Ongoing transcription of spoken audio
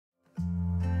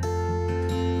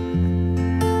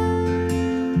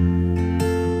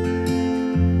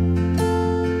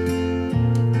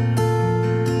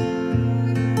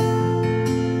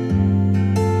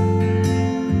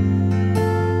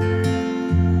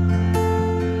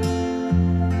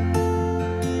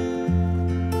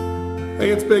Hey,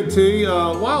 it's Big T.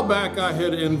 A while back I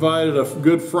had invited a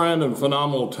good friend and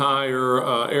phenomenal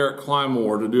tyer, Erik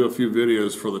Clymore, to do a few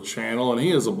videos for the channel, and he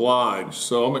is obliged,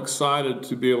 so I'm excited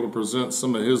to be able to present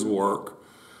some of his work.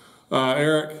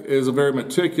 Erik is a very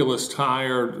meticulous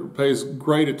tyer, pays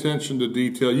great attention to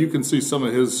detail. You can see some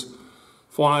of his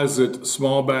flies at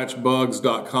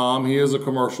smallbatchbugs.com. He is a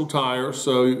commercial tyer,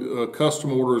 so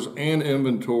custom orders and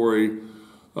inventory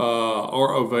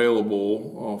are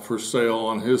available for sale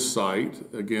on his site.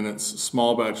 Again, it's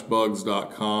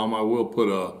smallbatchbugs.com. I will put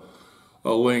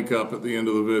a link up at the end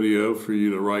of the video for you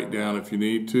to write down if you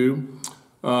need to.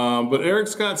 But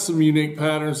Erik's got some unique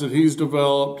patterns that he's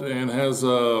developed and has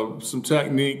some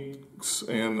techniques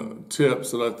and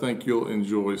tips that I think you'll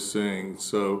enjoy seeing.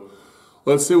 So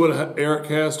let's see what Erik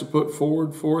has to put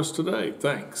forward for us today.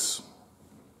 Thanks.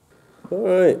 All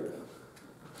right.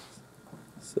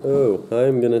 So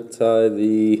I'm going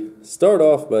to start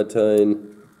off by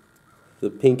tying the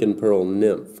pink and pearl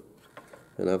nymph.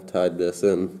 And I've tied this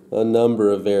in a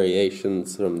number of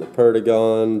variations, from the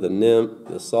perdigon, the nymph,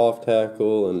 the soft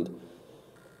hackle, and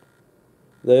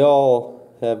they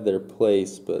all have their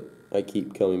place, but I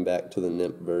keep coming back to the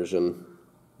nymph version.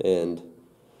 And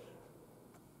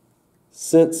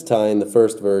since tying the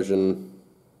first version,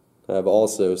 I've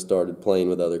also started playing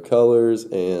with other colors,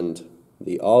 and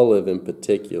the olive in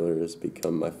particular has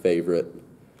become my favorite.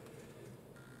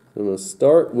 I'm going to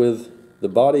start with, the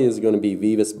body is going to be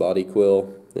Vivus body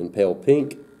quill in pale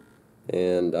pink,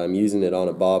 and I'm using it on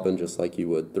a bobbin just like you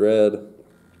would thread.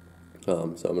 So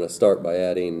I'm going to start by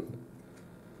adding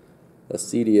a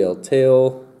CDL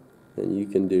tail, and you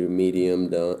can do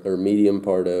medium or medium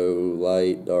pardo,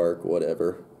 light, dark,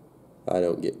 whatever. I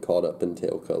don't get caught up in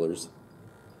tail colors.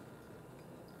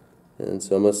 And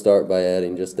so I'm going to start by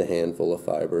adding just a handful of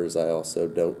fibers. I also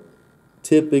don't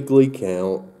typically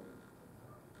count.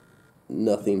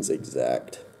 Nothing's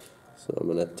exact. So I'm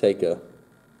going to take a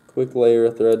quick layer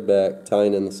of thread back,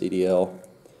 tying in the CDL.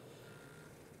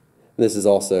 This is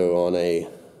also on a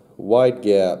wide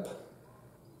gap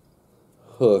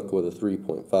hook with a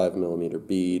 3.5 millimeter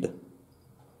bead.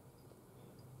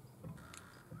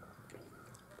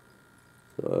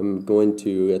 I'm going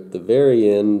to, at the very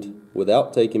end,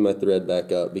 without taking my thread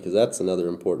back up, because that's another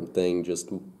important thing,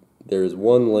 there's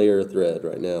one layer of thread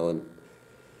right now, and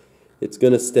it's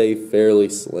going to stay fairly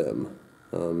slim.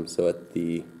 So at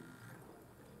the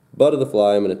butt of the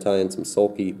fly, I'm going to tie in some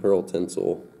sulky pearl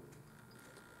tinsel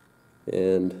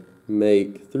and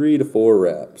make 3 to 4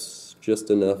 wraps, just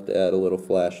enough to add a little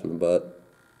flash in the butt.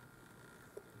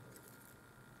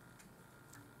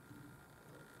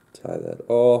 Tie that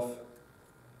off.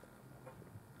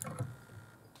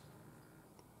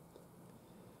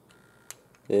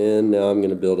 And now I'm going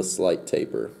to build a slight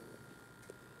taper.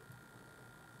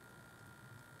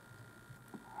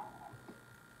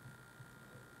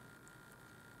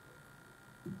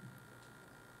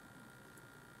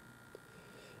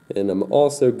 And I'm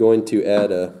also going to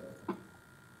add a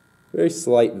very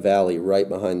slight valley right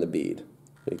behind the bead,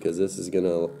 because this is going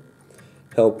to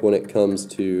help when it comes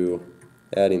to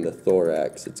adding the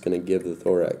thorax. It's going to give the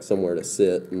thorax somewhere to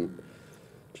sit and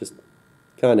just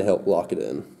kind of help lock it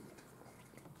in.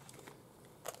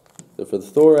 So for the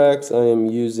thorax, I am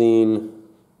using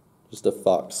just a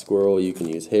fox squirrel. You can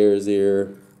use hare's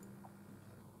ear,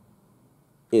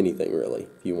 anything really.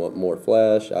 If you want more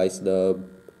flash, ice dub,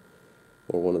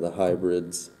 or one of the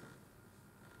hybrids.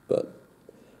 But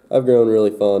I've grown really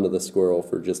fond of the squirrel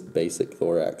for just basic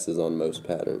thoraxes on most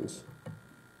patterns.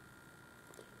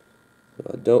 So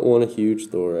I don't want a huge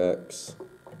thorax.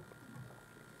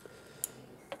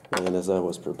 And as I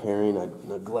was preparing, I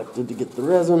neglected to get the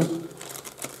resin.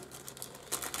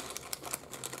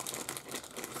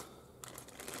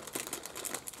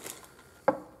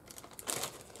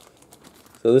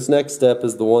 So this next step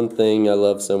is the one thing I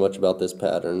love so much about this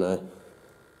pattern. I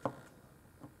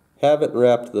haven't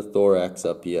wrapped the thorax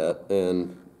up yet,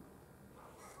 and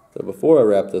so before I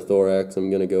wrap the thorax, I'm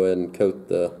going to go ahead and coat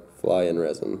the fly in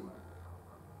resin.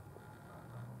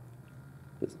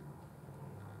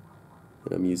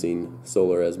 I'm using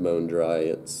Solar as Bone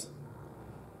Dry.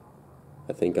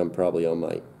 I think I'm probably on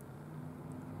my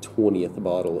 20th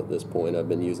bottle at this point. I've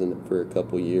been using it for a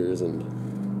couple years,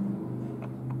 and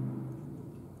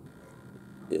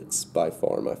it's by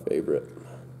far my favorite,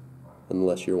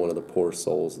 unless you're one of the poor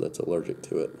souls that's allergic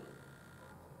to it.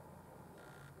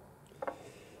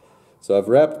 So I've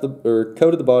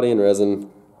coated the body in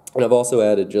resin, and I've also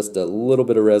added just a little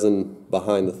bit of resin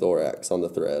behind the thorax on the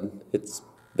thread. It's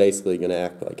basically going to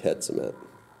act like head cement.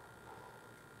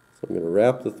 So I'm going to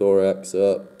wrap the thorax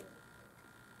up,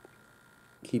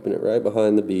 keeping it right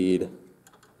behind the bead,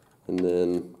 and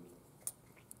then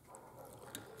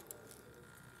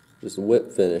just a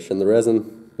whip finish, and the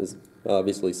resin is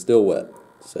obviously still wet.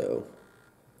 So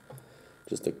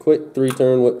just a quick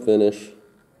 3-turn whip finish,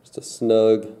 just a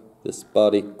snug. This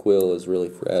body quill is really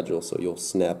fragile, so you'll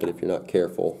snap it if you're not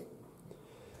careful.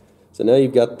 So now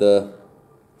you've got the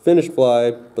finished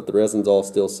fly, but the resin's all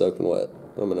still soaking wet.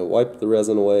 I'm going to wipe the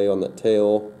resin away on that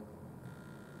tail.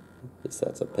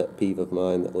 That's a pet peeve of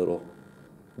mine, that little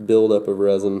buildup of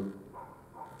resin.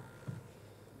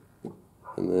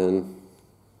 And then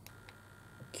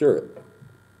cure it.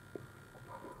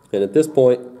 And at this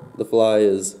point, the fly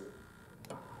is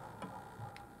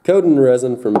coated in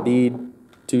resin from bead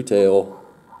to tail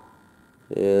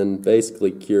and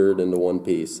basically cured into one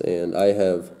piece. And I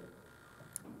have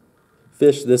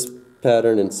fished this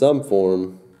pattern in some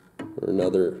form or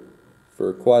another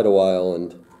for quite a while,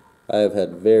 and I have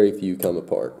had very few come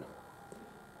apart.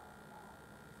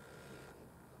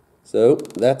 So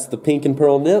that's the pink and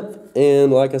pearl nymph,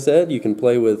 and like I said, you can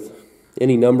play with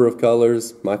any number of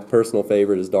colors. My personal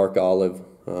favorite is dark olive.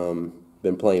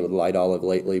 Been playing with light olive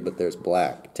lately, but there's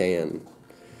black, tan,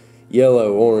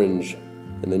 yellow, orange,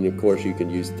 and then of course you can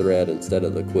use thread instead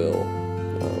of the quill.